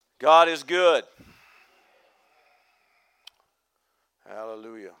God is good.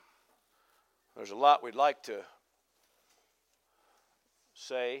 Hallelujah. There's a lot we'd like to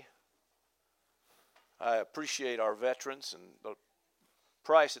say. I appreciate our veterans and the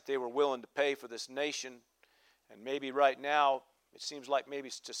price that they were willing to pay for this nation. And maybe right now, it seems like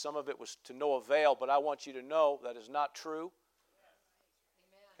maybe to some of it was to no avail, but I want you to know that is not true.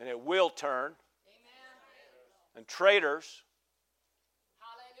 And it will turn. And traitors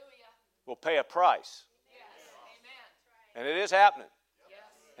will pay a price. And it is happening.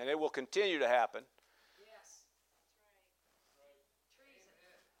 And it will continue to happen.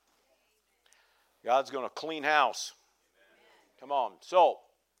 God's going to clean house. Come on. So,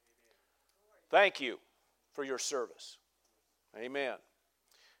 thank you for your service. Amen.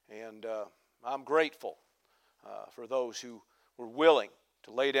 And I'm grateful for those who were willing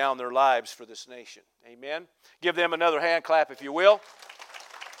to lay down their lives for this nation. Amen. Give them another hand clap if you will.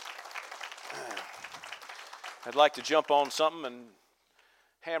 I'd like to jump on something and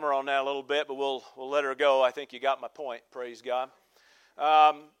hammer on that a little bit, but we'll let her go. I think you got my point. Praise God.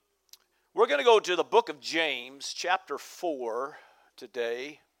 We're going to go to the book of James, chapter 4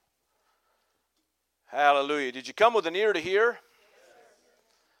 today. Hallelujah. Did you come with an ear to hear?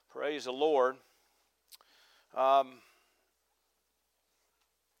 Praise the Lord. I'm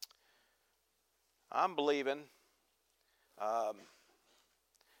believing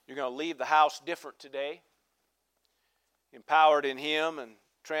you're going to leave the house different today, empowered in Him and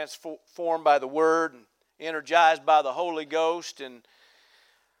transformed by the Word and energized by the Holy Ghost. And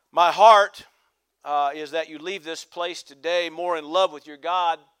my heart is that you leave this place today more in love with your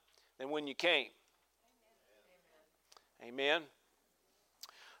God than when you came. Amen.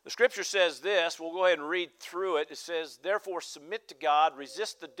 The Scripture says this. We'll go ahead and read through it. It says, "Therefore submit to God,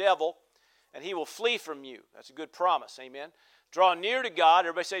 resist the devil, and he will flee from you." That's a good promise. Amen. Draw near to God.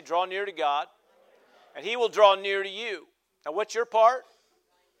 Everybody say, draw near to God. And He will draw near to you. Now, what's your part?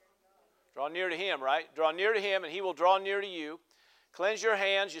 Draw near to Him, right? Draw near to Him, and He will draw near to you. Cleanse your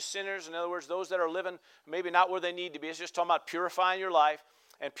hands, you sinners. In other words, those that are living maybe not where they need to be. It's just talking about purifying your life.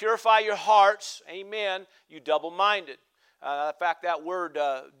 And purify your hearts, amen, you double-minded. In fact, that word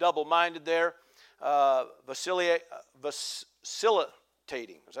double-minded there, vacillating.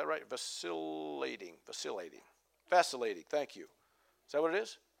 Is that right? Vacillating. Thank you. Is that what it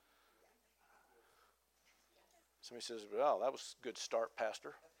is? Somebody says, well, that was a good start,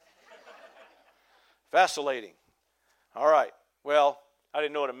 Pastor. Vacillating. All right. Well, I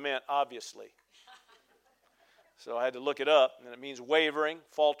didn't know what it meant, obviously. So I had to look it up, and it means wavering,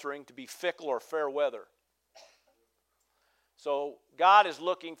 faltering, to be fickle or fair weather. So God is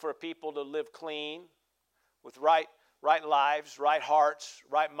looking for people to live clean, with right lives, right hearts,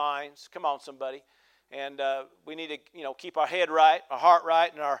 right minds. Come on, somebody. And we need to, keep our head right, our heart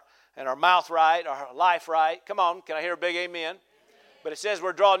right, and our mouth right, our life right. Come on, can I hear a big amen? Amen. But it says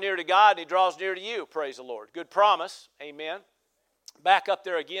we're drawing near to God, and He draws near to you. Praise the Lord. Good promise. Amen. Back up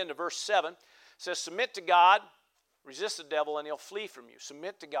there again to verse 7. It says, submit to God, resist the devil, and he'll flee from you.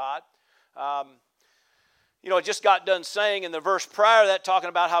 Submit to God. I just got done saying in the verse prior to that, talking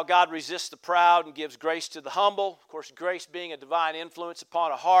about how God resists the proud and gives grace to the humble. Of course, grace being a divine influence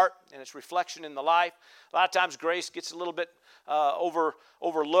upon a heart and its reflection in the life. A lot of times grace gets a little bit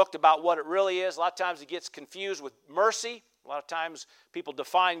overlooked about what it really is. A lot of times it gets confused with mercy. A lot of times people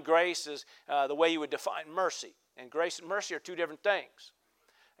define grace as the way you would define mercy. And grace and mercy are two different things.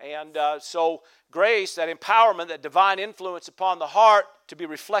 And so grace, that empowerment, that divine influence upon the heart to be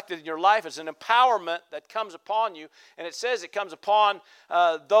reflected in your life is an empowerment that comes upon you. And it says it comes upon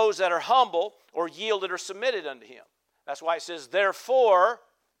those that are humble or yielded or submitted unto Him. That's why it says, therefore,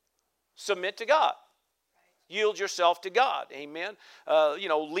 submit to God. Yield yourself to God. Amen.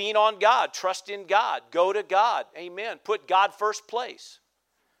 Lean on God. Trust in God. Go to God. Amen. Put God first place.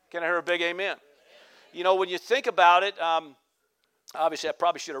 Can I hear a big amen? When you think about it, obviously, I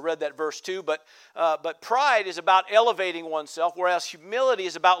probably should have read that verse too, but pride is about elevating oneself, whereas humility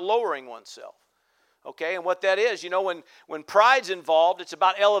is about lowering oneself. Okay, and what that is, when pride's involved, it's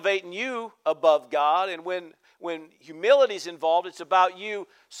about elevating you above God, and when humility's involved, it's about you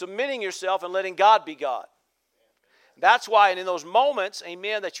submitting yourself and letting God be God. That's why, and in those moments,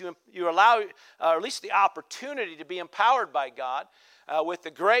 amen, that you allow, or at least the opportunity to be empowered by God, with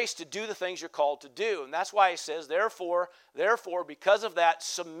the grace to do the things you're called to do. And that's why He says, therefore, because of that,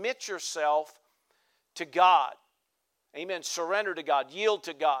 submit yourself to God. Amen. Surrender to God. Yield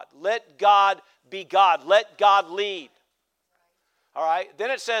to God. Let God be God. Let God lead. All right. Then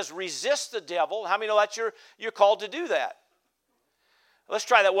it says, resist the devil. How many know that you're called to do that? Let's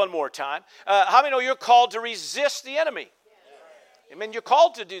try that one more time. How many know you're called to resist the enemy? Amen. You're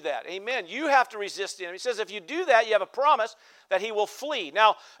called to do that. Amen. You have to resist the enemy. It says if you do that, you have a promise that he will flee.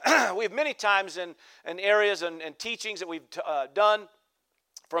 Now, we have many times in areas and teachings that we've done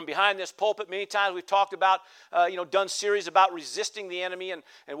from behind this pulpit, many times we've talked about, done series about resisting the enemy and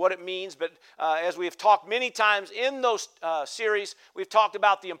what it means. But as we have talked many times in those series, we've talked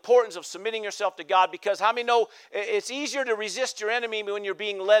about the importance of submitting yourself to God, because how many know it's easier to resist your enemy when you're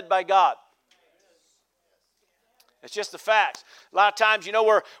being led by God? It's just the facts. A lot of times,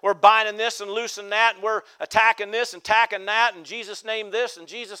 we're binding this and loosing that, and we're attacking this and attacking that, and Jesus named this and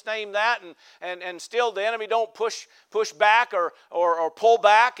Jesus named that, and still the enemy don't push back or pull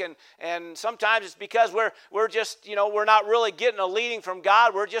back, and sometimes it's because we're just, we're not really getting a leading from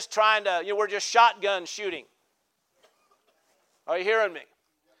God. We're just trying to, we're just shotgun shooting. Are you hearing me?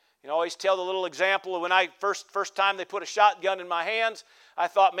 I always tell the little example of when I first time they put a shotgun in my hands. I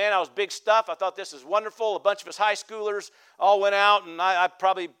thought, man, I was big stuff. I thought this is wonderful. A bunch of us high schoolers all went out, and I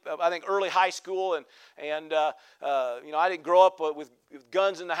think early high school, and I didn't grow up with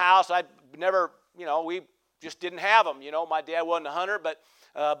guns in the house. I never, we just didn't have them. My dad wasn't a hunter, but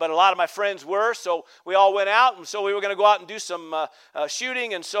a lot of my friends were, so we all went out, and so we were going to go out and do some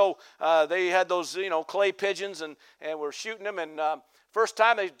shooting, and so they had those, clay pigeons, and we're shooting them, and first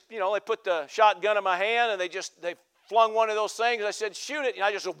time they put the shotgun in my hand, and they flung one of those things. I said, shoot it. And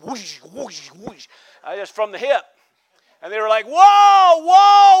I just whoosh, whoosh, whoosh. I just from the hip. And they were like, whoa,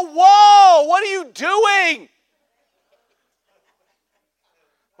 whoa, whoa, what are you doing?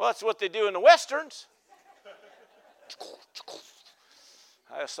 Well, that's what they do in the Westerns.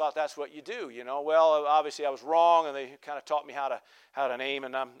 I just thought that's what you do, Well, obviously I was wrong, and they kind of taught me how to aim,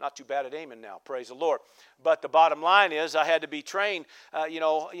 and I'm not too bad at aiming now, praise the Lord. But the bottom line is I had to be trained, how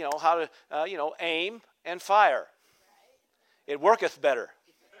to, aim and fire. It worketh better.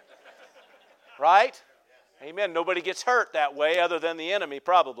 Right? Amen. Nobody gets hurt that way other than the enemy,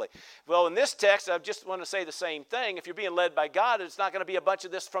 probably. Well, in this text, I just want to say the same thing. If you're being led by God, it's not going to be a bunch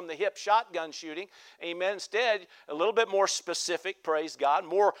of this from the hip shotgun shooting. Amen. Instead, a little bit more specific, praise God,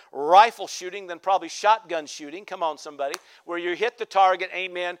 more rifle shooting than probably shotgun shooting. Come on, somebody. Where you hit the target,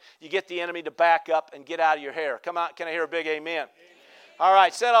 amen, you get the enemy to back up and get out of your hair. Come on, can I hear a big amen? All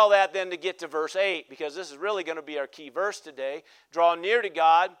right, said all that then to get to verse 8, because this is really going to be our key verse today. Draw near to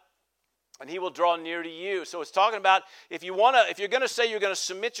God, and he will draw near to you. So it's talking about if you're going to say you're going to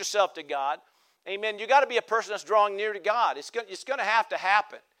submit yourself to God, amen, you got to be a person that's drawing near to God. It's going to have to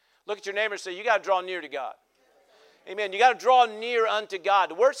happen. Look at your neighbor and say, you got to draw near to God. Amen. You got to draw near unto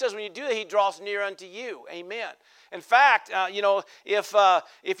God. The word says when you do that, he draws near unto you. Amen. In fact,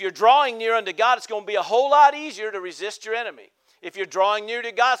 if you're drawing near unto God, it's going to be a whole lot easier to resist your enemy. If you're drawing near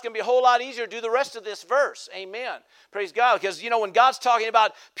to God, it's going to be a whole lot easier to do the rest of this verse. Amen. Praise God. Because, when God's talking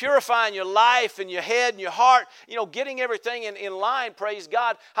about purifying your life and your head and your heart, getting everything in line, praise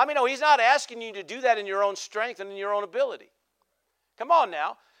God. How many know he's not asking you to do that in your own strength and in your own ability? Come on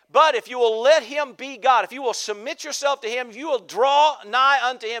now. But if you will let him be God, if you will submit yourself to him, you will draw nigh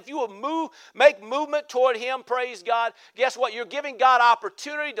unto him. If you will make movement toward him, praise God, guess what? You're giving God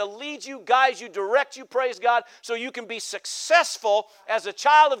opportunity to lead you, guide you, direct you, praise God, so you can be successful as a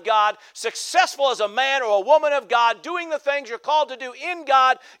child of God, successful as a man or a woman of God, doing the things you're called to do in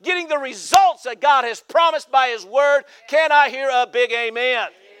God, getting the results that God has promised by his word. Can I hear a big amen? Amen.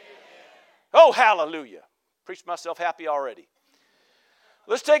 Oh, hallelujah. Preached myself happy already.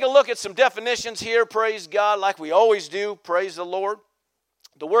 Let's take a look at some definitions here, praise God, like we always do, praise the Lord.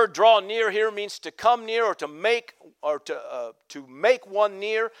 The word draw near here means to come near or to make one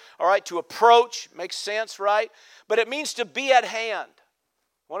near, all right, to approach, makes sense, right? But it means to be at hand.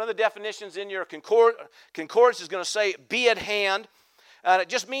 One of the definitions in your concordance is going to say be at hand. It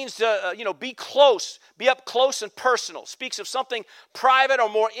just means to, be close, be up close and personal. Speaks of something private or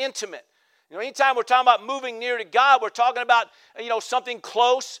more intimate. Anytime we're talking about moving near to God, we're talking about, something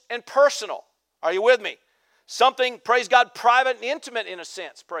close and personal. Are you with me? Something, praise God, private and intimate in a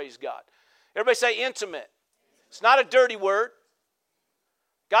sense, praise God. Everybody say intimate. It's not a dirty word.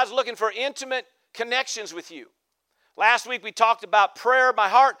 God's looking for intimate connections with you. Last week we talked about prayer. My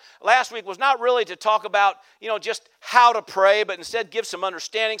heart last week was not really to talk about, just how to pray, but instead give some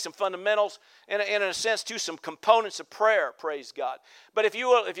understanding, some fundamentals, and in a sense, too, some components of prayer, praise God. But if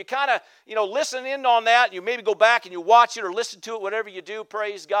you kind of, listen in on that, you maybe go back and you watch it or listen to it, whatever you do,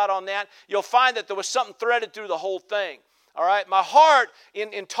 praise God on that, you'll find that there was something threaded through the whole thing. All right? My heart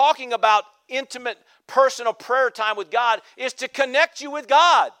in talking about intimate, personal prayer time with God is to connect you with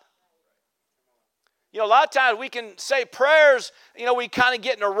God. A lot of times we can say prayers, we kind of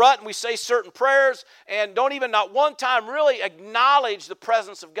get in a rut and we say certain prayers and don't even not one time really acknowledge the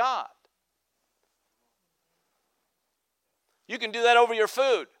presence of God. You can do that over your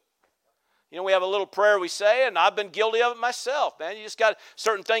food. You know, we have a little prayer we say, and I've been guilty of it myself, man. You just got a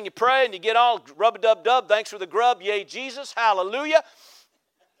certain thing you pray, and you get all rub-a-dub-dub, thanks for the grub, yay Jesus, hallelujah.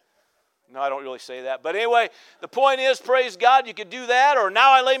 No, I don't really say that. But anyway, the point is, praise God, you could do that. Or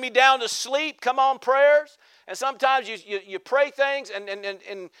now I lay me down to sleep. Come on, prayers. And sometimes you pray things, and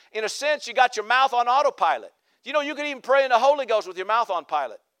in a sense, you got your mouth on autopilot. You know, you can even pray in the Holy Ghost with your mouth on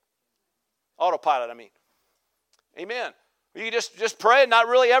pilot. Autopilot, I mean. Amen. You can just pray and not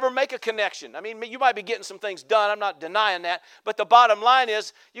really ever make a connection. I mean, you might be getting some things done. I'm not denying that. But the bottom line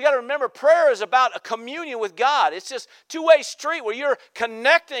is, you got to remember, prayer is about a communion with God. It's just two-way street where you're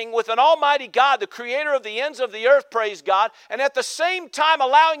connecting with an almighty God, the creator of the ends of the earth, praise God, and at the same time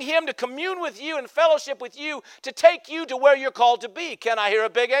allowing Him to commune with you and fellowship with you to take you to where you're called to be. Can I hear a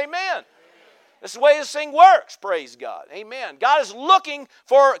big amen? That's the way this thing works, praise God. Amen. God is looking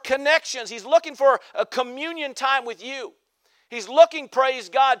for connections. He's looking for a communion time with you. He's looking, praise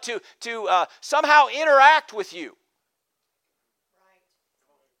God, to somehow interact with you.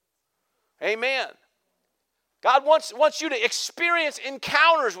 Right. Amen. God wants you to experience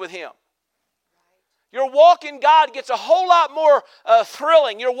encounters with Him. Right. Your walk in God gets a whole lot more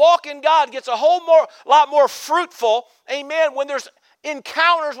thrilling. Your walk in God gets a lot more fruitful, amen, when there's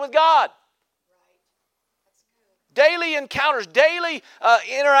encounters with God. Daily encounters, daily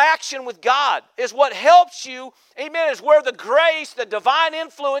interaction with God is what helps you, amen, is where the grace, the divine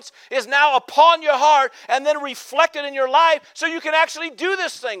influence is now upon your heart and then reflected in your life so you can actually do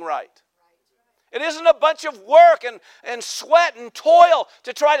this thing right. It isn't a bunch of work and sweat and toil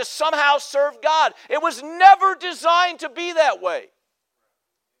to try to somehow serve God. It was never designed to be that way.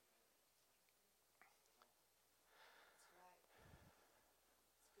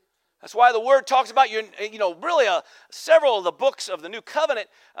 That's why the Word talks about, really several of the books of the New Covenant,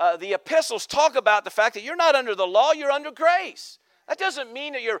 the epistles talk about the fact that you're not under the law, you're under grace. That doesn't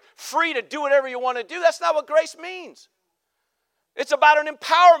mean that you're free to do whatever you want to do. That's not what grace means. It's about an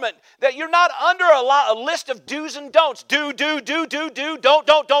empowerment that you're not under a list of do's and don'ts. Do, don't,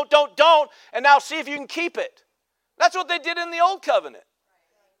 and now see if you can keep it. That's what they did in the Old Covenant.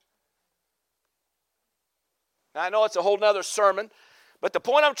 Now, I know it's a whole nother sermon, but the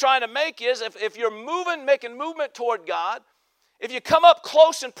point I'm trying to make is if you're making movement toward God, if you come up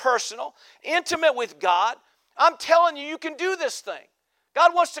close and personal, intimate with God, I'm telling you, you can do this thing.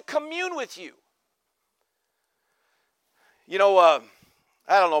 God wants to commune with you. You know, I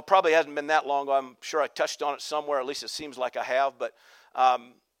don't know, probably hasn't been that long ago. I'm sure I touched on it somewhere, at least it seems like I have. But,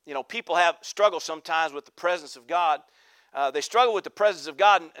 people have struggled sometimes with the presence of God. They struggle with the presence of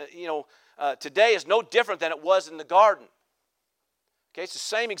God. And, today is no different than it was in the garden. Okay, it's the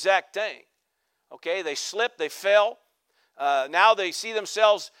same exact thing. Okay, they slipped, they fell. Now they see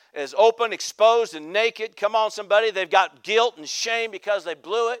themselves as open, exposed, and naked. Come on, somebody. They've got guilt and shame because they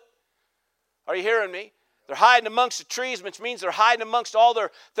blew it. Are you hearing me? They're hiding amongst the trees, which means they're hiding amongst all their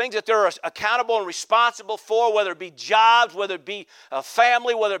things that they're accountable and responsible for, whether it be jobs, whether it be a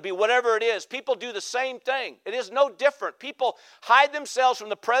family, whether it be whatever it is. People do the same thing. It is no different. People hide themselves from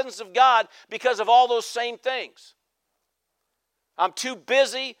the presence of God because of all those same things. I'm too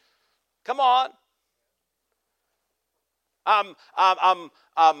busy. Come on. I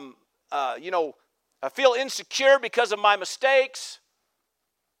feel insecure because of my mistakes.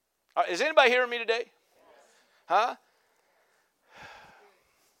 Is anybody hearing me today? Huh?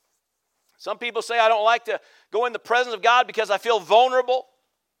 Some people say I don't like to go in the presence of God because I feel vulnerable.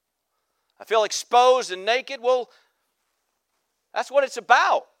 I feel exposed and naked. Well, that's what it's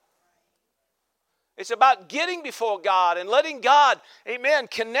about. It's about getting before God and letting God, amen,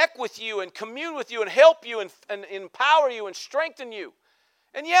 connect with you and commune with you and help you and empower you and strengthen you.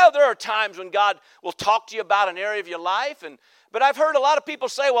 And yeah, there are times when God will talk to you about an area of your life. But I've heard a lot of people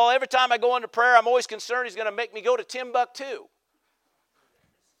say, well, every time I go into prayer, I'm always concerned He's going to make me go to Timbuktu.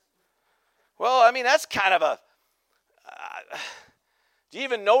 Well, I mean, that's kind of do you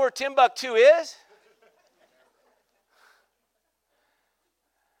even know where Timbuktu is?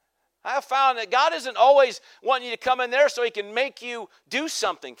 I have found that God isn't always wanting you to come in there so He can make you do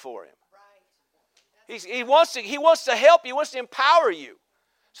something for Him. Right. He wants to help you. He wants to empower you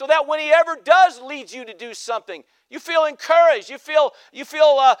so that when He ever does lead you to do something, you feel encouraged. You feel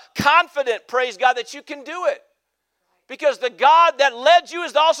confident, praise God, that you can do it. Because the God that led you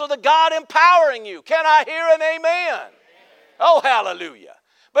is also the God empowering you. Can I hear an amen? Amen. Oh, hallelujah.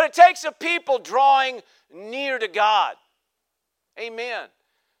 But it takes a people drawing near to God. Amen.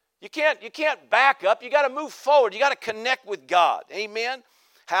 You can't back up. You got to move forward. You got to connect with God. Amen.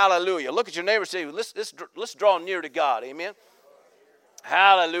 Hallelujah. Look at your neighbor and say, let's draw near to God. Amen.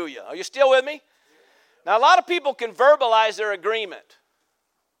 Hallelujah. Are you still with me? Now, a lot of people can verbalize their agreement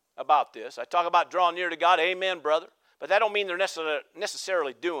about this. I talk about drawing near to God. Amen, brother. But that don't mean they're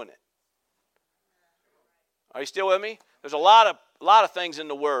necessarily doing it. Are you still with me? There's a lot of things in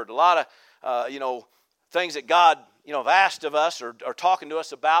the Word, a lot of things that God have asked of us or talking to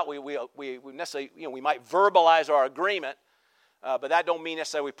us about. We necessarily we might verbalize our agreement, but that don't mean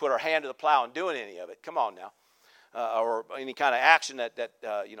necessarily we put our hand to the plow and doing any of it. Come on now, or any kind of action that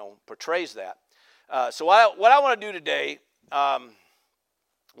portrays that. So what I want to do today, a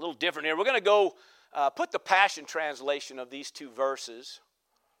little different here. We're going to go put the Passion Translation of these two verses,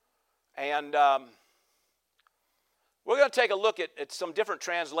 and we're going to take a look at some different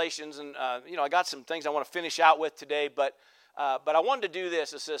translations, and I got some things I want to finish out with today, but I wanted to do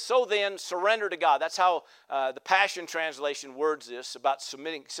this. It says, so then, surrender to God. That's how the Passion Translation words this, about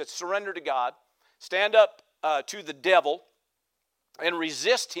submitting. It says, surrender to God, stand up to the devil, and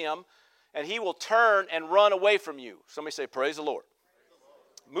resist him, and he will turn and run away from you. Somebody say, praise the Lord.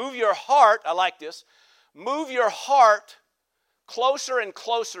 Move your heart, I like this, move your heart closer and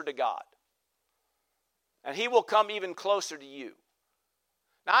closer to God, and he will come even closer to you.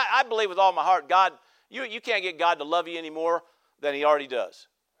 Now, I believe with all my heart, God, you can't get God to love you any more than he already does.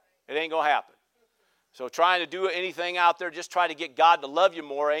 It ain't going to happen. So trying to do anything out there, just try to get God to love you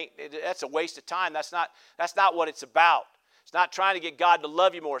more, that's a waste of time. That's not what it's about. It's not trying to get God to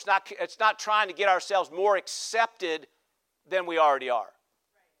love you more. It's not trying to get ourselves more accepted than we already are.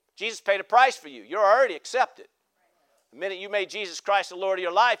 Jesus paid a price for you. You're already accepted. The minute you made Jesus Christ the Lord of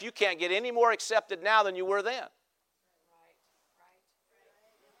your life, you can't get any more accepted now than you were then.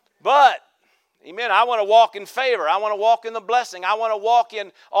 But, amen, I want to walk in favor. I want to walk in the blessing. I want to walk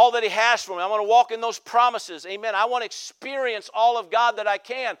in all that he has for me. I want to walk in those promises. Amen. I want to experience all of God that I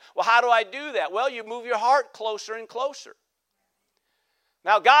can. Well, how do I do that? Well, you move your heart closer and closer.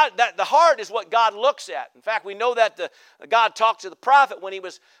 Now, the heart is what God looks at. In fact, we know that God talked to the prophet when he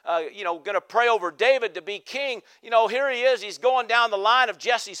was, going to pray over David to be king. Here he is. He's going down the line of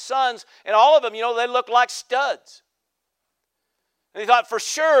Jesse's sons, and all of them, they look like studs. And he thought, for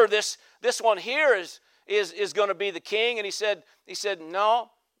sure, this one here is going to be the king. And he said, no.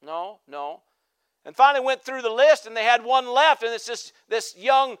 And finally went through the list, and they had one left, and it's this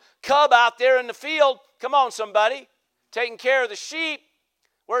young cub out there in the field. Come on, somebody, taking care of the sheep.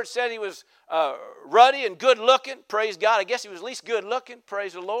 Word said he was ruddy and good looking. Praise God. I guess he was at least good looking.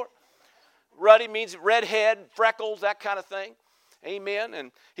 Praise the Lord. Ruddy means red head, freckles, that kind of thing. Amen.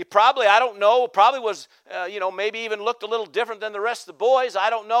 And he probably was, maybe even looked a little different than the rest of the boys. I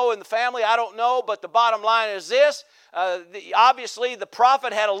don't know. In the family, I don't know. But the bottom line is this. Obviously, the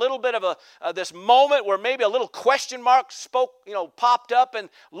prophet had a little bit of this moment where maybe a little question mark popped up, and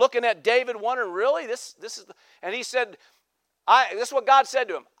looking at David, wondering, really? This is and he said, this is what God said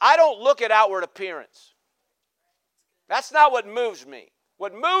to him. I don't look at outward appearance. That's not what moves me.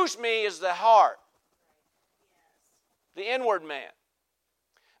 What moves me is the heart. The inward man.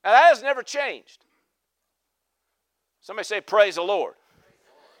 Now that has never changed. Somebody say, praise the Lord.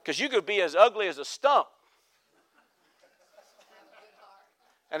 Because you could be as ugly as a stump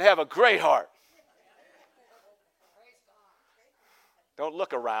and have a great heart. Don't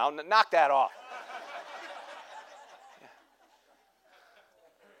look around. Knock that off.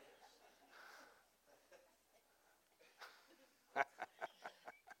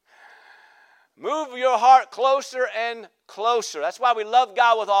 Move your heart closer and closer. That's why we love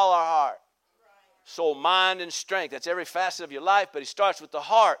God with all our heart, soul, mind, and strength. That's every facet of your life, but he starts with the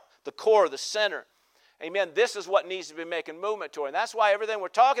heart, the core, the center. Amen. This is what needs to be making movement toward. And that's why everything we're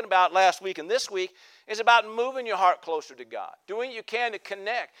talking about last week and this week is about moving your heart closer to God, doing what you can to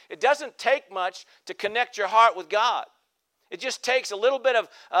connect. It doesn't take much to connect your heart with God. It just takes a little bit of,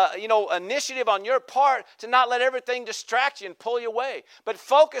 initiative on your part to not let everything distract you and pull you away. But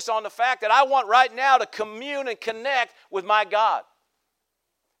focus on the fact that I want right now to commune and connect with my God.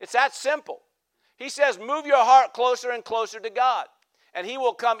 It's that simple. He says, move your heart closer and closer to God, and he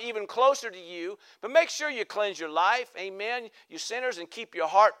will come even closer to you. But make sure you cleanse your life, amen, you sinners, and keep your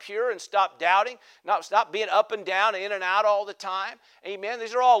heart pure and stop doubting, stop being up and down, in and out all the time, amen.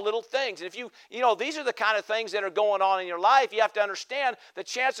 These are all little things. And if these are the kind of things that are going on in your life, you have to understand that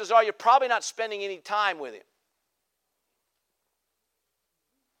chances are you're probably not spending any time with him.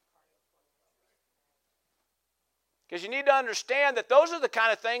 Because you need to understand that those are the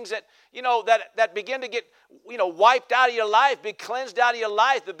kind of things that, that begin to get, wiped out of your life, be cleansed out of your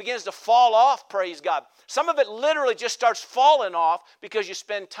life, that begins to fall off, praise God. Some of it literally just starts falling off because you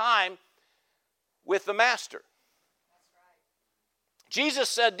spend time with the Master. Jesus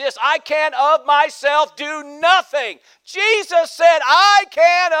said this, I can of myself do nothing. Jesus said, I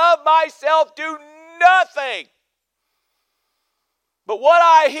can of myself do nothing. But what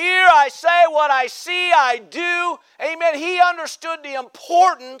I hear, I say, what I see, I do. Amen. He understood the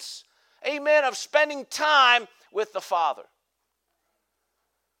importance, amen, of spending time with the Father.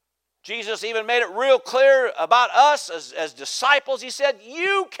 Jesus even made it real clear about us as disciples. He said,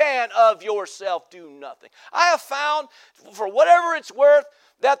 you can of yourself do nothing. I have found, for whatever it's worth,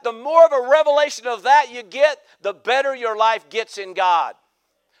 that the more of a revelation of that you get, the better your life gets in God.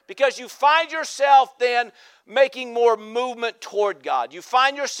 Because you find yourself then making more movement toward God. You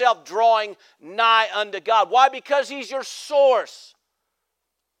find yourself drawing nigh unto God. Why? Because He's your source.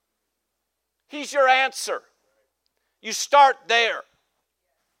 He's your answer. You start there.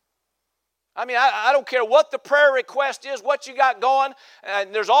 I mean, I don't care what the prayer request is, what you got going,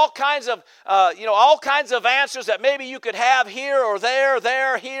 and there's all kinds of, all kinds of answers that maybe you could have here or there,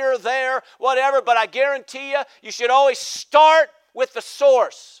 here, there, whatever. But I guarantee you should always start with the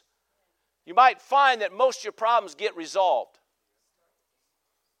source. You might find that most of your problems get resolved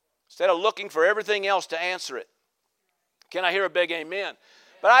instead of looking for everything else to answer it. Can I hear a big amen?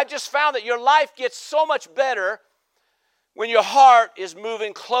 But I just found that your life gets so much better when your heart is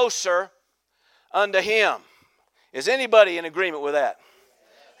moving closer unto Him. Is anybody in agreement with that?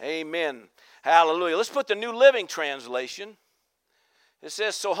 Amen. Hallelujah. Let's put the New Living Translation. It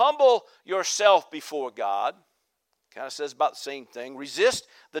says, so humble yourself before God. Kind of says about the same thing. Resist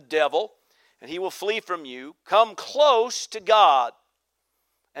the devil, and he will flee from you. Come close to God,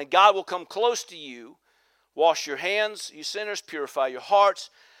 and God will come close to you. Wash your hands, you sinners. Purify your hearts.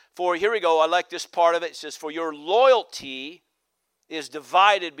 For, here we go, I like this part of it. It says, for your loyalty is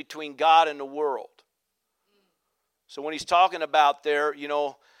divided between God and the world. So when he's talking about there, he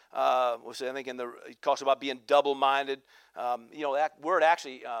talks about being double-minded. That word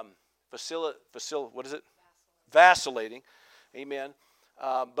actually, what is it? Vacillating. Amen.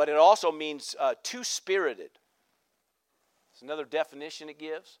 But it also means two-spirited. It's another definition it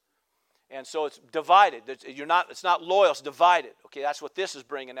gives. And so it's divided. It's not loyal. It's divided. Okay, that's what this is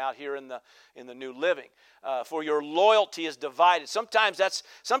bringing out here in the New Living. For your loyalty is divided. Sometimes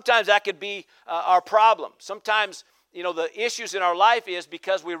that could be our problem. Sometimes the issues in our life is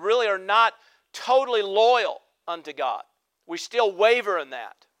because we really are not totally loyal unto God. We still waver in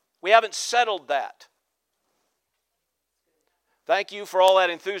that. We haven't settled that. Thank you for all that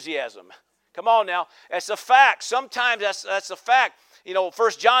enthusiasm. Come on now, it's a fact. Sometimes that's a fact. 1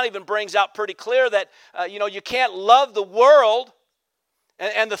 John even brings out pretty clear that, you can't love the world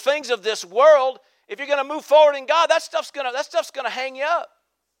and the things of this world. If you're going to move forward in God, that stuff's going to hang you up.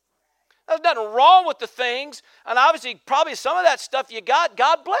 There's nothing wrong with the things, and obviously probably some of that stuff you got,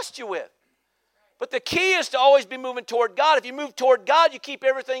 God blessed you with. But the key is to always be moving toward God. If you move toward God, you keep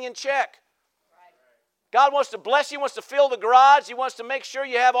everything in check. God wants to bless you. He wants to fill the garage. He wants to make sure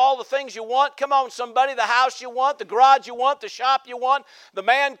you have all the things you want. Come on, somebody. The house you want, the garage you want, the shop you want, the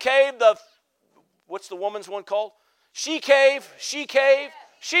man cave, what's the woman's one called? She cave. She shed.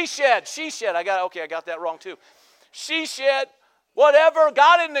 I got that wrong too. She shed, whatever.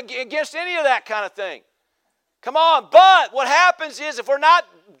 God isn't against any of that kind of thing. Come on. But what happens is if we're not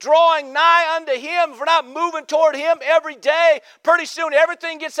drawing nigh unto Him, if we're not moving toward Him every day, pretty soon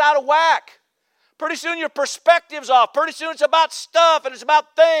everything gets out of whack. Pretty soon your perspective's off. Pretty soon it's about stuff and it's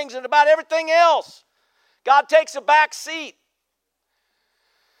about things and about everything else. God takes a back seat.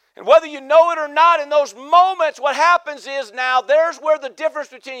 And whether you know it or not, in those moments, what happens is now there's where the difference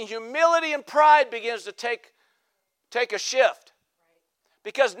between humility and pride begins to take a shift.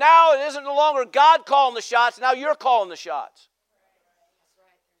 Because now it isn't no longer God calling the shots, now you're calling the shots.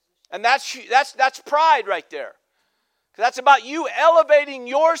 And that's pride right there. That's about you elevating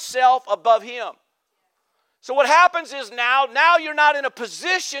yourself above Him. So what happens is now you're not in a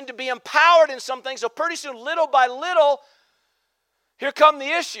position to be empowered in some things. So pretty soon, little by little, here come the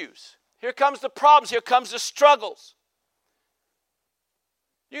issues. Here comes the problems. Here comes the struggles.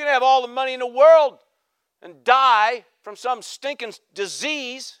 You can have all the money in the world and die from some stinking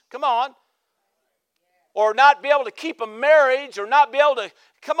disease. Come on. Or not be able to keep a marriage, or not be able to,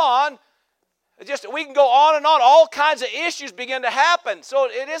 come on. We can go on and on. All kinds of issues begin to happen. So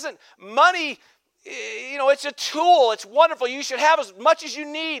it isn't money. It's a tool. It's wonderful. You should have as much as you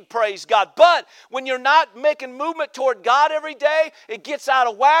need, praise God. But when you're not making movement toward God every day, it gets out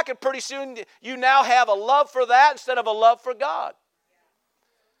of whack, and pretty soon you now have a love for that instead of a love for God.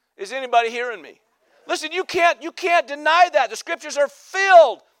 Is anybody hearing me? Listen, you can't deny that. The Scriptures are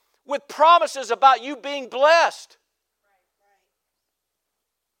filled with promises about you being blessed.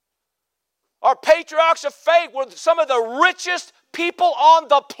 Our patriarchs of faith were some of the richest people on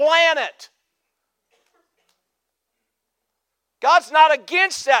the planet. God's not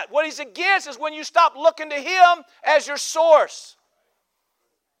against that. What He's against is when you stop looking to Him as your source.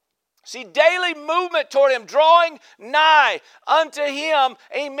 See, daily movement toward Him, drawing nigh unto Him,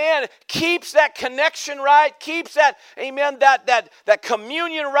 amen, keeps that connection right, keeps that, amen, that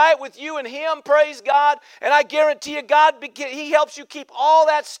communion right with you and Him, praise God. And I guarantee you, God, He helps you keep all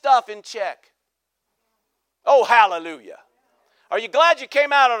that stuff in check. Oh, hallelujah. Are you glad you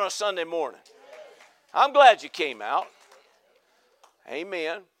came out on a Sunday morning? I'm glad you came out.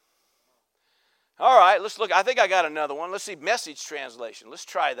 Amen. All right, let's look. I think I got another one. Let's see, Message translation. Let's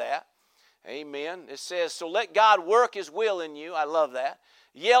try that. Amen. It says, so let God work His will in you. I love that.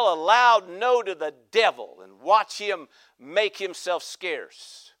 Yell a loud no to the devil and watch him make himself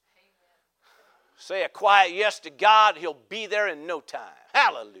scarce. Say a quiet yes to God. He'll be there in no time.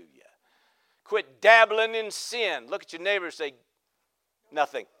 Hallelujah. Quit dabbling in sin. Look at your neighbor and say,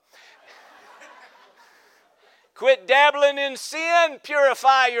 nothing. Quit dabbling in sin.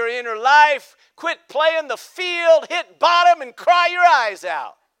 Purify your inner life. Quit playing the field. Hit bottom and cry your eyes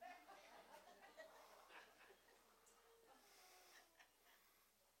out.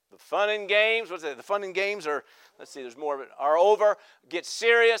 The fun and games, what's that? The fun and games are, let's see, there's more of it, are over. Get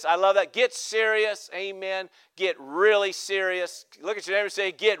serious. I love that. Get serious. Amen. Get really serious. Look at your neighbor and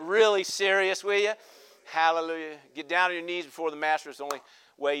say, get really serious, will you? Hallelujah. Get down on your knees before the Master. It's the only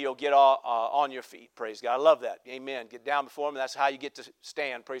way you'll get on your feet. Praise God. I love that. Amen. Get down before Him. That's how you get to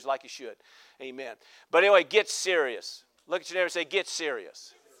stand. Praise like you should. Amen. But anyway, get serious. Look at your neighbor and say, get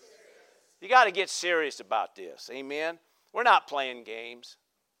serious. You got to get serious about this. Amen. We're not playing games.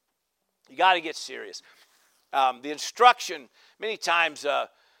 You got to get serious. The instruction, many times,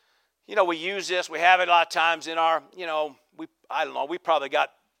 we use this. We have it a lot of times in our, we probably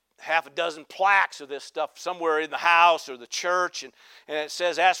got half a dozen plaques of this stuff somewhere in the house or the church. And it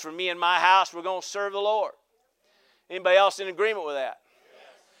says, as for me and my house, we're going to serve the Lord. Anybody else in agreement with that? Yes.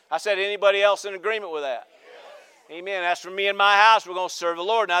 I said, anybody else in agreement with that? Yes. Amen. As for me and my house, we're going to serve the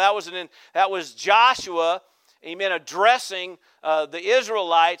Lord. Now, that was Joshua, amen, addressing the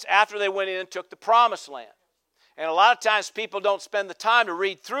Israelites after they went in and took the promised land. And a lot of times people don't spend the time to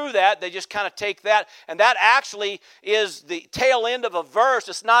read through that. They just kind of take that. And that actually is the tail end of a verse.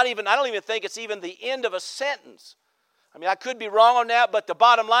 It's not even, I don't even think it's even the end of a sentence. I mean, I could be wrong on that, but the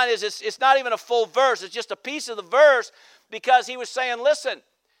bottom line is it's not even a full verse. It's just a piece of the verse because he was saying, listen,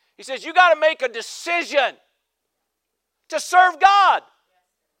 he says, you got to make a decision to serve God.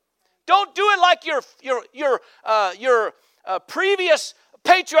 Don't do it like your previous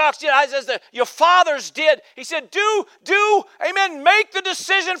patriarchs did, as your fathers did. He said, amen, make the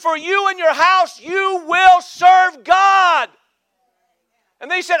decision for you and your house. You will serve God. And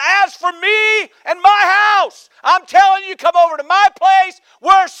they said, as for me and my house, I'm telling you, come over to my place.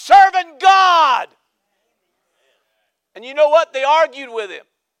 We're serving God. And you know what? They argued with him.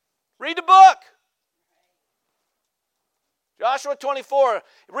 Read the book. Joshua 24,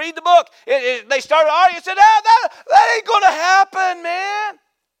 read the book. They started arguing. Said, that ain't going to happen, man.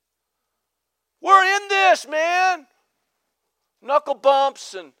 We're in this, man. Knuckle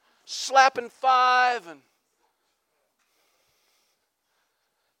bumps and slapping five. And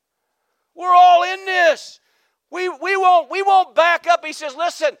we're all in this. We won't back up. He says,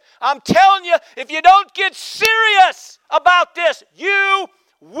 listen, I'm telling you, if you don't get serious about this, you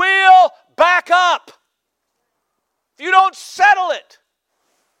will back up. You don't settle it.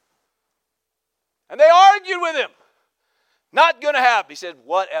 And they argued with him. Not going to happen. He said,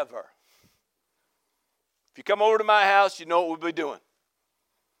 whatever. If you come over to my house, you know what we'll be doing.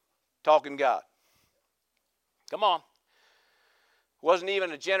 Talking God. Come on. It wasn't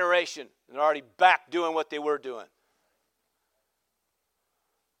even a generation. And they're already back doing what they were doing.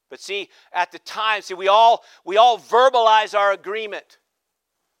 But see, at the time, we all verbalize our agreement.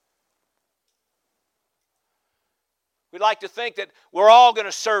 We'd like to think that we're all going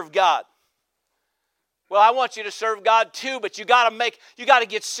to serve God. Well, I want you to serve God too, but you got to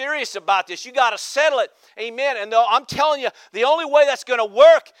get serious about this. You got to settle it. Amen. And I'm telling you, the only way that's going to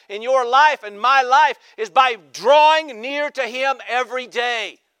work in your life and my life is by drawing near to Him every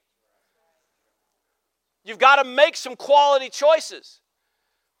day. You've got to make some quality choices.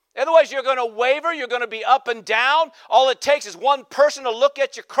 Otherwise, you're going to waver. You're going to be up and down. All it takes is one person to look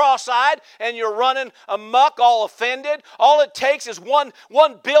at you cross-eyed, and you're running amok, all offended. All it takes is one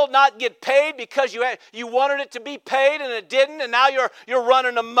bill not get paid because you wanted it to be paid and it didn't, and now you're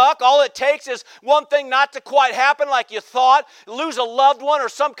running amok. All it takes is one thing not to quite happen like you thought, lose a loved one or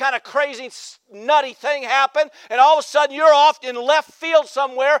some kind of crazy, nutty thing happen, and all of a sudden you're off in left field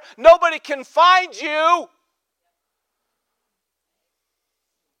somewhere. Nobody can find you.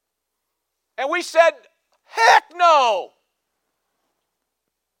 And we said, heck no.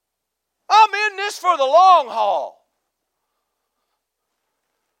 I'm in this for the long haul.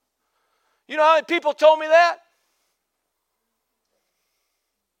 You know how many people told me that?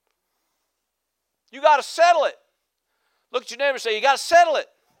 You got to settle it. Look at your neighbor and say, you got to settle it.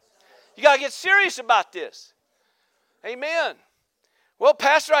 You got to get serious about this. Amen. Well,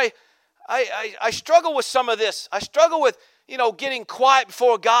 Pastor, I struggle with some of this. I struggle with, getting quiet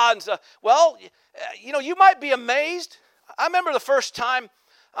before God and stuff. Well, you might be amazed. I remember the first time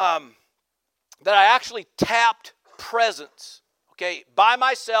that I actually tapped presence, okay, by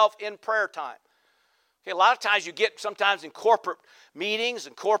myself in prayer time. Okay, a lot of times you get sometimes in corporate meetings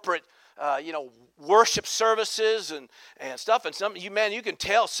and corporate, worship services and stuff, and you can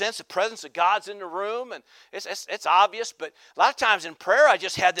sense the presence of God's in the room, and it's obvious. But a lot of times in prayer, I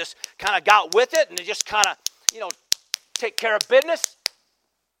just had this kind of got with it, and it just kind of, take care of business,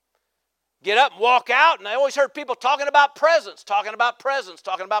 get up and walk out. And I always heard people talking about presence. And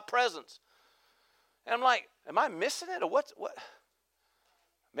I'm like, am I missing it, or what?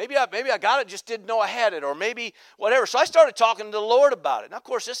 Maybe I got it, just didn't know I had it, or maybe whatever. So I started talking to the Lord about it. Now, of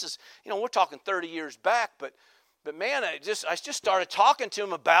course, this is, we're talking 30 years back, but man, I just started talking to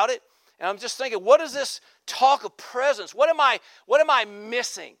him about it, and I'm just thinking, what is this talk of presence? What am I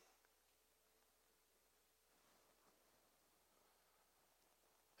missing?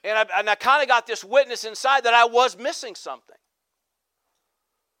 And I kind of got this witness inside that I was missing something.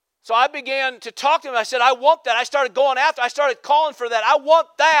 So I began to talk to him. I said, I want that. I started going after. I started calling for that. I want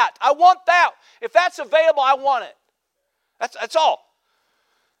that. I want that. If that's available, I want it. That's all.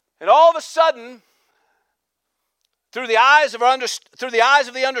 And all of a sudden, through the eyes of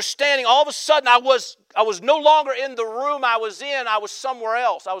the understanding, all of a sudden I was no longer in the room I was in. I was somewhere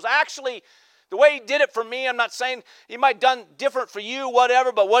else. I was actually, the way he did it for me, I'm not saying he might have done different for you,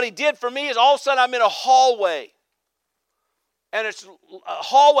 whatever, but what he did for me is all of a sudden I'm in a hallway. And it's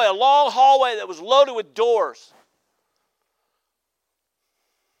a long hallway that was loaded with doors.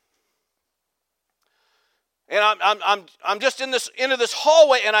 And I'm just into this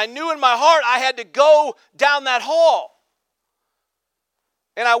hallway, and I knew in my heart I had to go down that hall.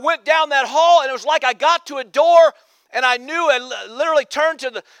 And I went down that hall, and it was like I got to a door, and I knew, I literally turned to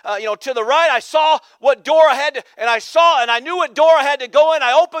the to the right. I saw what door I had to, and I knew what door I had to go in.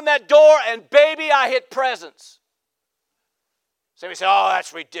 I opened that door, and baby, I hit presence. Somebody say, oh,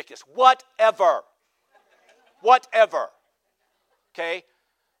 that's ridiculous. Whatever. Okay?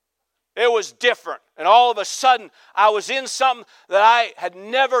 It was different. And all of a sudden, I was in something that I had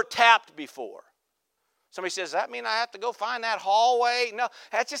never tapped before. Somebody says, does that mean I have to go find that hallway? No,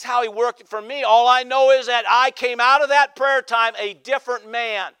 that's just how he worked it for me. All I know is that I came out of that prayer time a different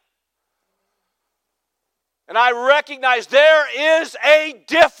man. And I recognize there is a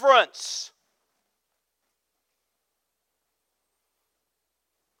difference.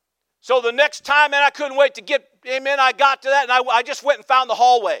 So the next time, man, I couldn't wait to get, amen, I got to that, and I just went and found the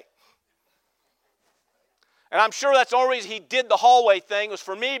hallway. And I'm sure that's the only reason he did the hallway thing was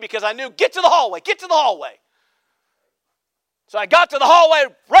for me, because I knew, get to the hallway. So I got to the hallway,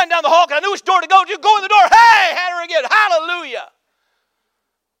 ran down the hall, because I knew which door to go. You go in the door, hey, had her again, hallelujah.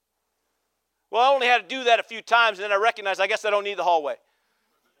 Well, I only had to do that a few times, and then I recognized, I guess I don't need the hallway.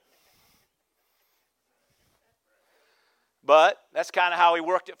 But that's kind of how he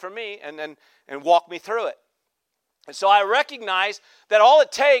worked it for me and walked me through it. And so I recognize that all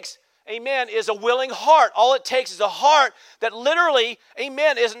it takes, amen, is a willing heart. All it takes is a heart that literally,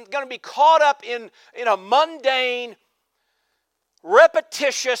 amen, isn't going to be caught up in a mundane,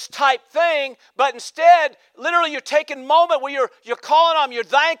 repetitious type thing, but instead, literally you're taking a moment where you're calling on him, you're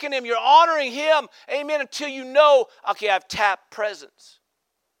thanking him, you're honoring him, amen, until you know, okay, I've tapped presence.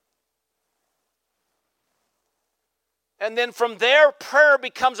 And then from there, prayer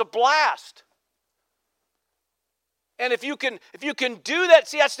becomes a blast. And if you can do that,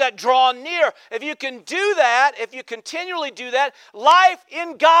 see, that's that draw near. If you can do that, if you continually do that, life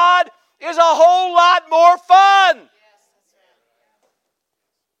in God is a whole lot more fun. Yes, that's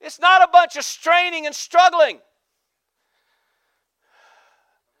right. It's not a bunch of straining and struggling.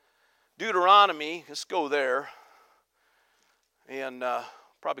 Deuteronomy, let's go there. And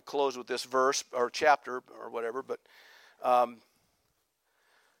probably close with this verse or chapter or whatever, but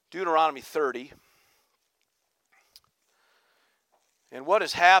Deuteronomy 30. And what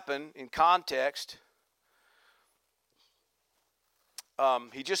has happened in context,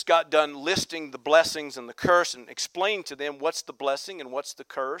 he just got done listing the blessings and the curse and explained to them what's the blessing and what's the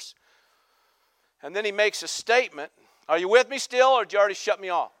curse. And then he makes a statement. Are you with me still, or did you already shut me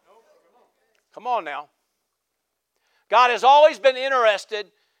off? Nope. Come on now. God has always been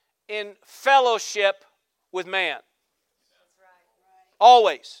interested in fellowship with man.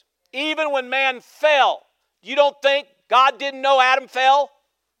 Always. Even when man fell, you don't think God didn't know Adam fell?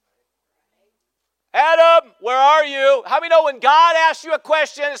 Adam, where are you? How many know when God asks you a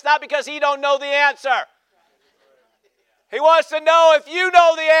question, it's not because He don't know the answer. He wants to know if you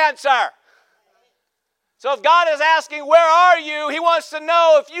know the answer. So if God is asking, where are you? He wants to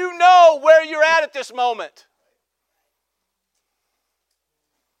know if you know where you're at this moment.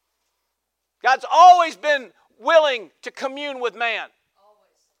 God's always been willing to commune with man.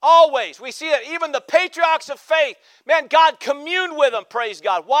 Always. We see that even the patriarchs of faith, man, God communed with them, praise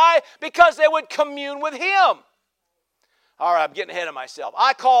God. Why? Because they would commune with Him. All right, I'm getting ahead of myself.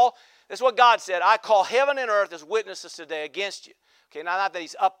 This is what God said, I call heaven and earth as witnesses today against you. Okay, now not that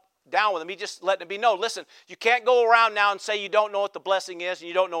He's up, down with them, He just letting it be known. Listen, you can't go around now and say you don't know what the blessing is and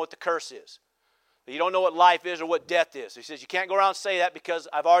you don't know what the curse is. You don't know what life is or what death is. He says you can't go around and say that because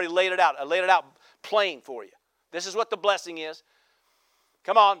I've already laid it out. I laid it out plain for you. This is what the blessing is.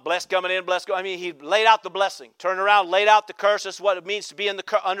 Come on, blessed coming in, blessed going. I mean, He laid out the blessing. Turned around, laid out the curse. This is what it means to be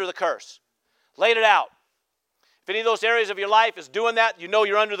under the curse. Laid it out. If any of those areas of your life is doing that, you know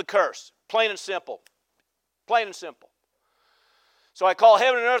you're under the curse. Plain and simple. Plain and simple. So I call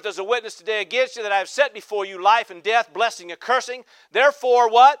heaven and earth as a witness today against you that I have set before you life and death, blessing and cursing. Therefore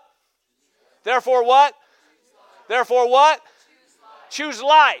what? Therefore what? Therefore what? Choose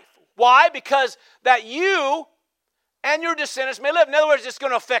life. Why? Because that you and your descendants may live. In other words, it's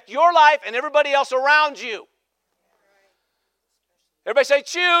going to affect your life and everybody else around you. Everybody say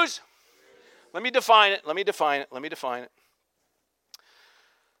choose. Let me define it.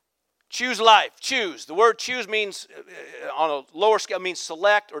 Choose life. Choose. The word choose means, on a lower scale, means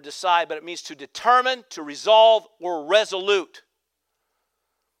select or decide, but it means to determine, to resolve, or resolute.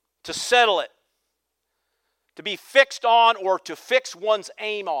 To settle it. To be fixed on or to fix one's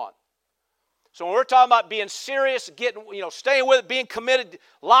aim on. So when we're talking about being serious, staying with it, being committed,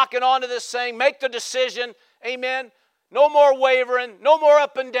 locking onto this thing, make the decision, amen. No more wavering, no more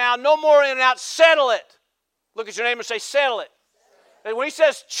up and down, no more in and out. Settle it. Look at your neighbor and say, settle it. And when he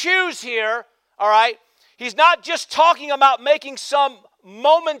says choose here, all right, he's not just talking about making some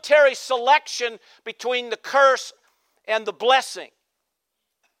momentary selection between the curse and the blessing.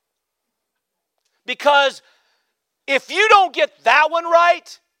 Because if you don't get that one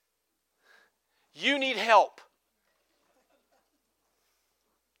right, you need help.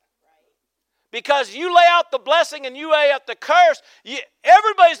 Because you lay out the blessing and you lay out the curse,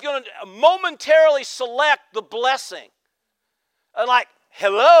 everybody's going to momentarily select the blessing. Like,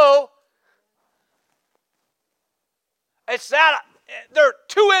 hello? It's that, there are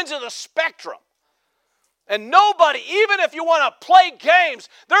two ends of the spectrum. And nobody, even if you want to play games,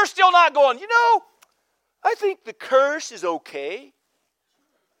 they're still not going, I think the curse is okay.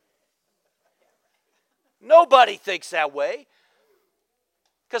 Nobody thinks that way.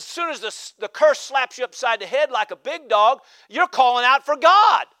 Because as soon as the curse slaps you upside the head like a big dog, you're calling out for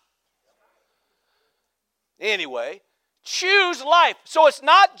God. Anyway, choose life. So it's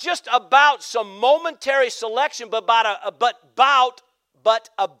not just about some momentary selection, but about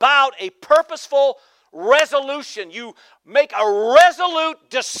a purposeful resolution. You make a resolute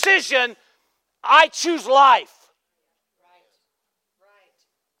decision, I choose life.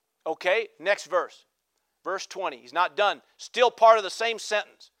 Right. Okay, next verse. Verse 20. He's not done. Still part of the same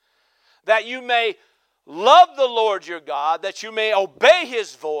sentence. That you may love the Lord your God, that you may obey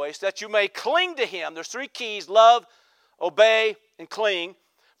His voice, that you may cling to Him. There's three keys: love, obey, and cling.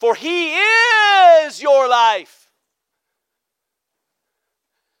 For He is your life.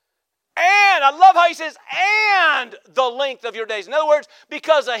 And, I love how he says, and the length of your days. In other words,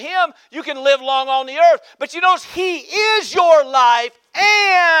 because of Him, you can live long on the earth. But you notice He is your life,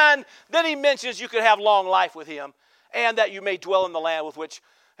 and then he mentions you could have long life with Him, and that you may dwell in the land with which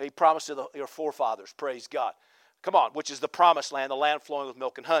He promised to your forefathers. Praise God. Come on, which is the promised land, the land flowing with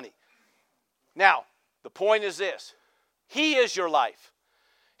milk and honey. Now, the point is this. He is your life.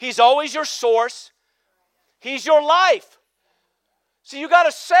 He's always your source. He's your life. So you got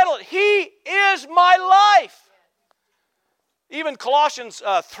to settle it. He is my life. Even Colossians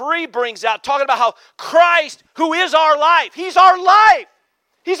 3 brings out, talking about how Christ, who is our life, He's our life.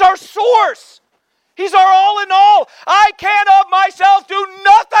 He's our source. He's our all in all. I can't of myself do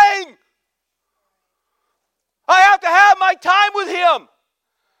nothing. I have to have my time with Him.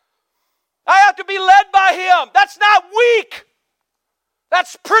 I have to be led by Him. That's not weak.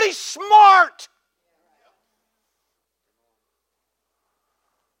 That's pretty smart.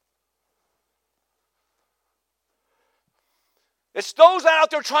 It's those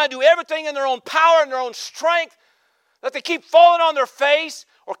out there trying to do everything in their own power and their own strength, that they keep falling on their face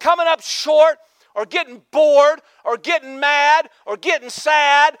or coming up short or getting bored or getting mad or getting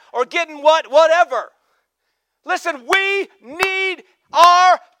sad or getting whatever. Listen, we need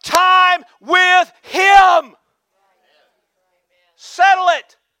our time with Him. Settle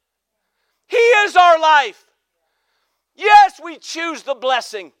it. He is our life. Yes, we choose the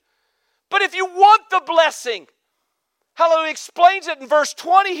blessing. But if you want the blessing, hallelujah, he explains it in verse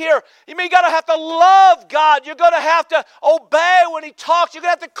 20 here. You mean, you got to have to love God. You're going to have to obey when He talks. You're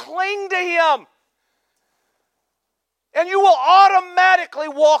going to have to cling to Him. And you will automatically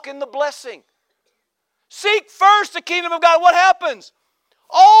walk in the blessing. Seek first the kingdom of God. What happens?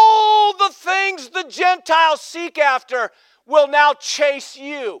 All the things the Gentiles seek after will now chase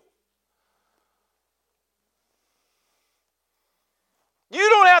you. You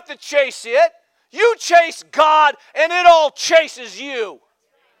don't have to chase it. You chase God and it all chases you.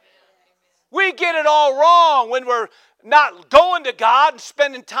 We get it all wrong when we're not going to God and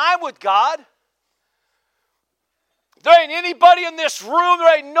spending time with God. There ain't anybody in this room,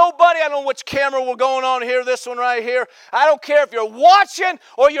 there ain't nobody, I don't know which camera we're going on here, this one right here. I don't care if you're watching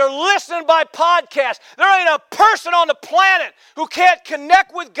or you're listening by podcast. There ain't a person on the planet who can't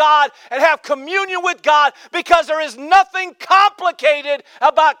connect with God and have communion with God, because there is nothing complicated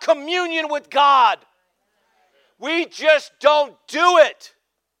about communion with God. We just don't do it.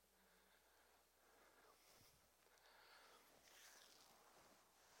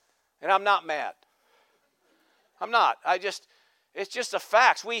 And I'm not mad. I'm not. It's just a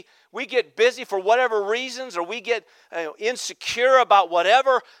fact. We get busy for whatever reasons, or we get insecure about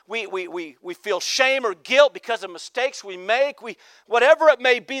whatever. We feel shame or guilt because of mistakes we make. Whatever it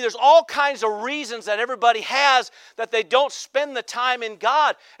may be, there's all kinds of reasons that everybody has that they don't spend the time in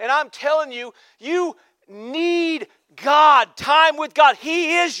God. And I'm telling you, you need God, time with God.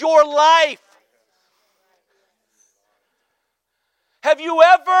 He is your life. Have you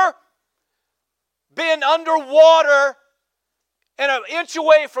ever been underwater and an inch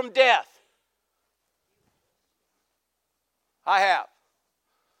away from death? I have.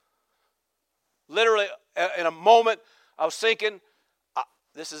 Literally, in a moment, I was thinking,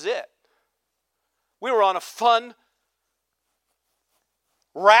 this is it. We were on a fun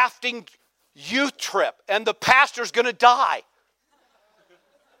rafting youth trip, and the pastor's going to die.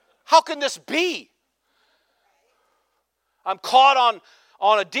 How can this be? I'm caught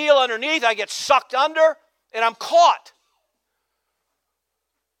on a deal underneath. I get sucked under, and I'm caught.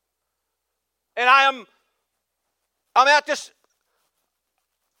 And I'm at this,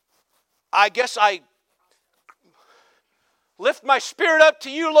 I guess I lift my spirit up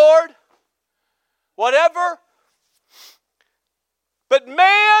to you, Lord. Whatever. But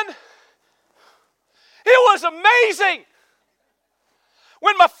man, it was amazing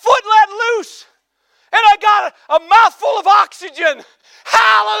when my foot let loose and I got a mouthful of oxygen.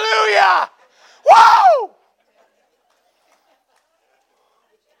 Hallelujah! Whoa!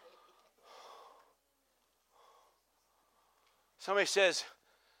 Somebody says,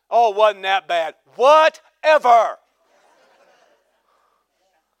 oh, it wasn't that bad. Whatever.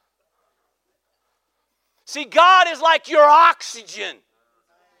 See, God is like your oxygen.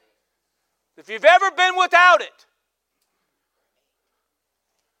 If you've ever been without it,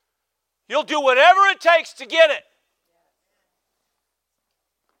 you'll do whatever it takes to get it.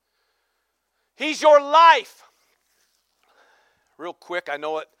 He's your life. Real quick, I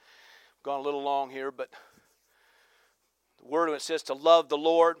know I've gone a little long here, but the word when it says to love the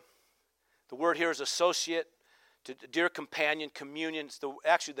Lord, the word here is associate, to dear companion, communion. It's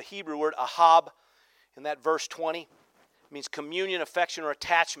actually the Hebrew word ahab in that verse 20. It means communion, affection, or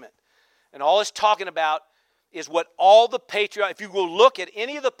attachment. And all it's talking about is what all the patriarchs, if you go look at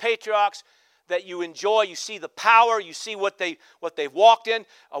any of the patriarchs that you enjoy, you see the power, you see what they've walked in.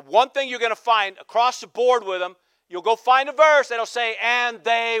 One thing you're going to find across the board with them, you'll go find a verse that'll say, and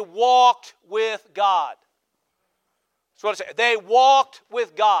they walked with God. That's what it says. They walked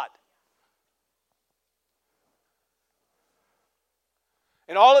with God.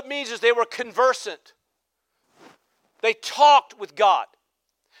 And all it means is they were conversant. They talked with God.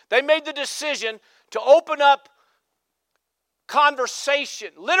 They made the decision to open up conversation.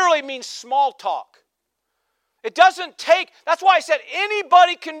 Literally means small talk. It doesn't take, that's why I said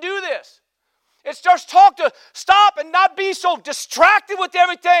anybody can do this. It's just stop and not be so distracted with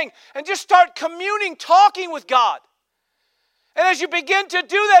everything and just start communing, talking with God. And as you begin to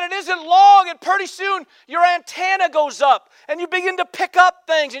do that, it isn't long, and pretty soon your antenna goes up and you begin to pick up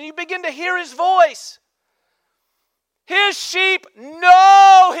things and you begin to hear His voice. His sheep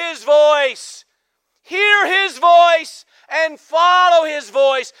know His voice. hear His voice and follow His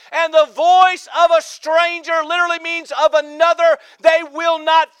voice. And the voice of a stranger literally means of another they will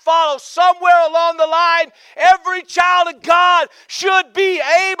not follow. Somewhere along the line, every child of God should be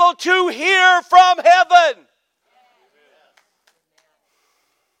able to hear from heaven.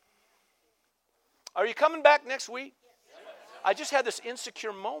 Are you coming back next week? I just had this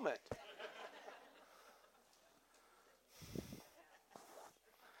insecure moment.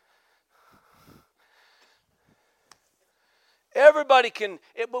 Everybody can,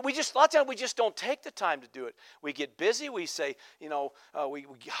 but a lot of times we just don't take the time to do it. We get busy. We say, we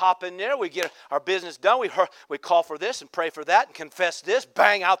hop in there. We get our business done. We call for this and pray for that and confess this.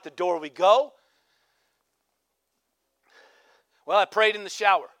 Bang, out the door we go. Well, I prayed in the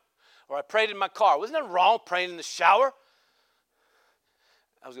shower, or I prayed in my car. Wasn't that wrong, praying in the shower?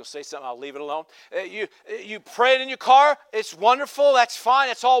 I was going to say something, I'll leave it alone. You pray it in your car, it's wonderful, that's fine,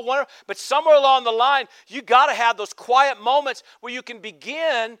 it's all wonderful. But somewhere along the line, you got to have those quiet moments where you can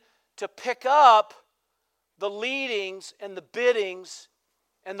begin to pick up the leadings and the biddings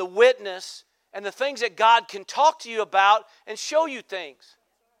and the witness and the things that God can talk to you about and show you things.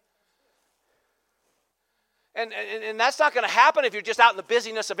 And that's not going to happen if you're just out in the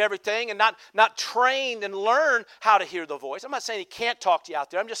busyness of everything and not trained and learn how to hear the voice. I'm not saying He can't talk to you out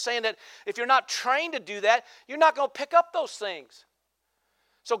there. I'm just saying that if you're not trained to do that, you're not going to pick up those things.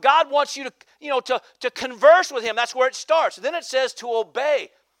 So God wants you to converse with Him. That's where it starts. Then it says to obey.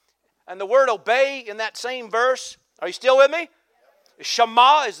 And the word obey in that same verse, are you still with me?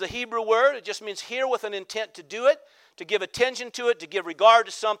 Shema is the Hebrew word. It just means hear with an intent to do it, to give attention to it, to give regard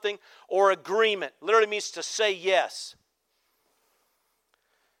to something, or agreement. Literally means to say yes.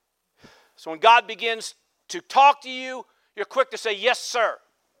 So when God begins to talk to you, you're quick to say, yes, sir.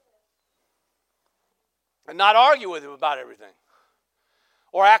 And not argue with Him about everything.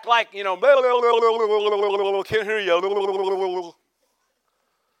 Or act like, can't hear you.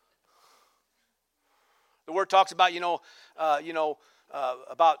 The word talks about,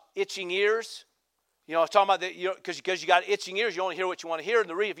 about itching ears. I was talking about that, because you got itching ears, you only hear what you want to hear. And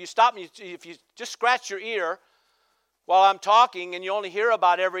if you stop me, if you just scratch your ear while I'm talking, and you only hear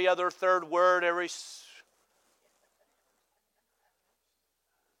about every other third word,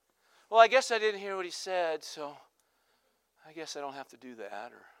 well, I guess I didn't hear what he said, so I guess I don't have to do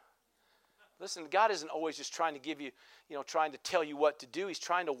that. Listen, God isn't always just trying to give you, trying to tell you what to do. He's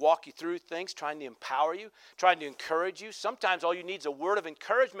trying to walk you through things, trying to empower you, trying to encourage you. Sometimes all you need is a word of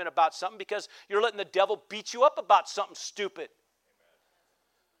encouragement about something because you're letting the devil beat you up about something stupid.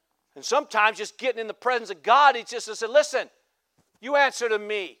 And sometimes just getting in the presence of God, He just said, listen, you answer to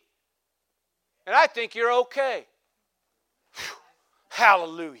me. And I think you're okay. Whew.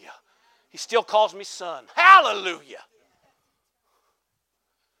 Hallelujah. He still calls me son. Hallelujah.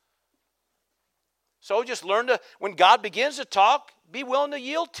 So just learn to, when God begins to talk, be willing to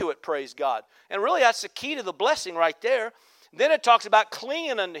yield to it, praise God. And really that's the key to the blessing right there. Then it talks about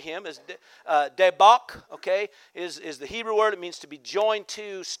clinging unto Him, as debak, okay, is the Hebrew word. It means to be joined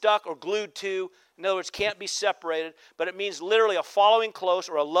to, stuck, or glued to. In other words, can't be separated. But it means literally a following close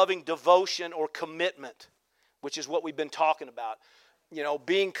or a loving devotion or commitment, which is what we've been talking about.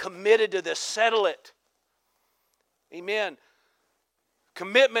 Being committed to this, settle it. Amen.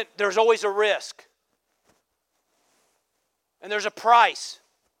 Commitment, there's always a risk. And there's a price.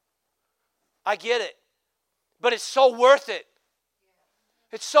 I get it. But it's so worth it.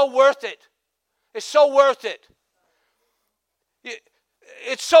 It's so worth it. It's so worth it.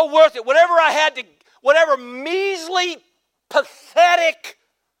 It's so worth it. Whatever measly, pathetic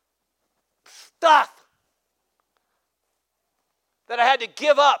stuff that I had to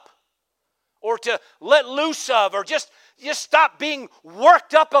give up or to let loose of or just stop being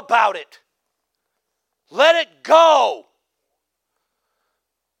worked up about it. Let it go.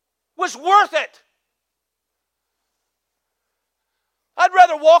 Was worth it. I'd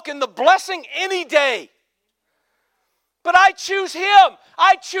rather walk in the blessing any day. But I choose Him.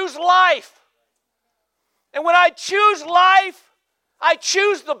 I choose life. And when I choose life, I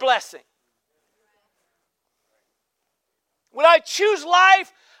choose the blessing. When I choose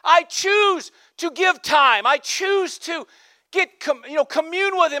life, I choose to give time. I choose to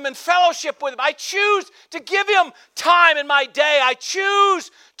commune with Him and fellowship with Him. I choose to give Him time in my day. I choose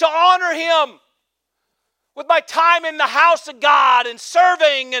to honor Him with my time in the house of God and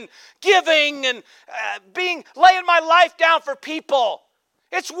serving and giving and laying my life down for people.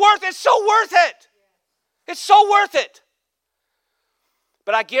 It's so worth it. It's so worth it.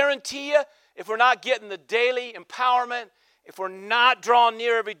 But I guarantee you, if we're not getting the daily empowerment, if we're not drawing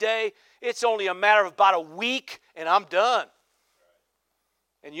near every day, it's only a matter of about a week and I'm done.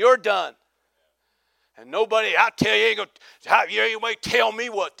 And you're done. And nobody, I tell you, you ain't tell me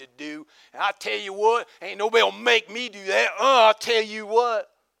what to do. And I tell you what, ain't nobody will make me do that. I'll tell you what.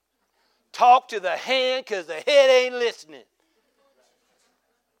 Talk to the hand because the head ain't listening.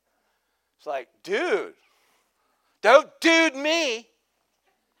 It's like, dude, don't dude me.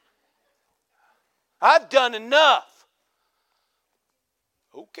 I've done enough.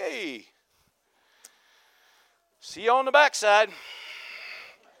 Okay. See you on the backside.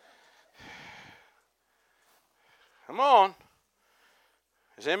 Come on.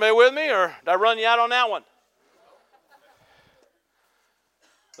 Is anybody with me, or did I run you out on that one?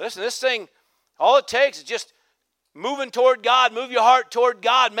 Listen, this thing, all it takes is just moving toward God. Move your heart toward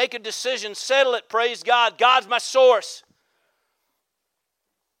God. Make a decision. Settle it. Praise God. God's my source.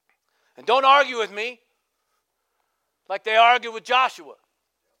 And don't argue with me like they argued with Joshua.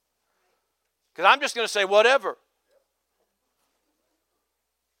 Because I'm just going to say whatever.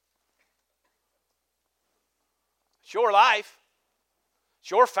 It's your life. It's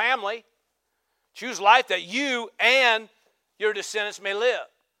your family. Choose life that you and your descendants may live.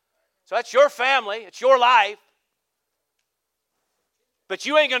 So that's your family. It's your life. But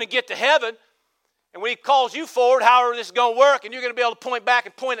you ain't going to get to heaven. And when he calls you forward, however this is going to work, and you're going to be able to point back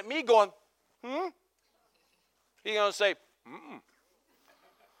and point at me going, He's going to say,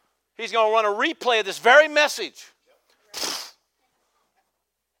 He's going to run a replay of this very message.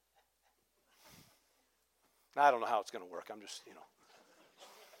 I don't know how it's going to work. I'm just,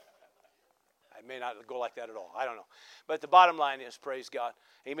 I may not go like that at all. I don't know. But the bottom line is, praise God.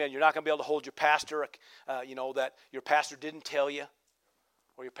 Amen. You're not going to be able to hold your pastor, that your pastor didn't tell you,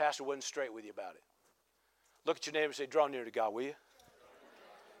 or your pastor wasn't straight with you about it. Look at your neighbor and say, draw near to God, will you?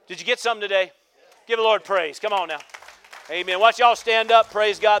 Did you get something today? Give the Lord praise. Come on now. Amen. Watch y'all stand up.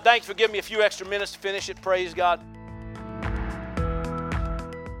 Praise God. Thanks for giving me a few extra minutes to finish it. Praise God.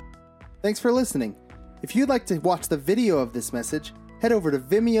 Thanks for listening. If you'd like to watch the video of this message, head over to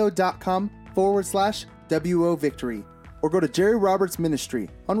vimeo.com/WO Victory or go to Jerry Roberts Ministry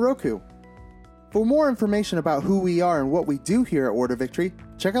on Roku. For more information about who we are and what we do here at Word of Victory,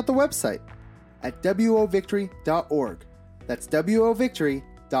 check out the website at wovictory.org. That's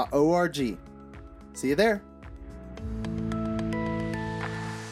wovictory.org. See you there.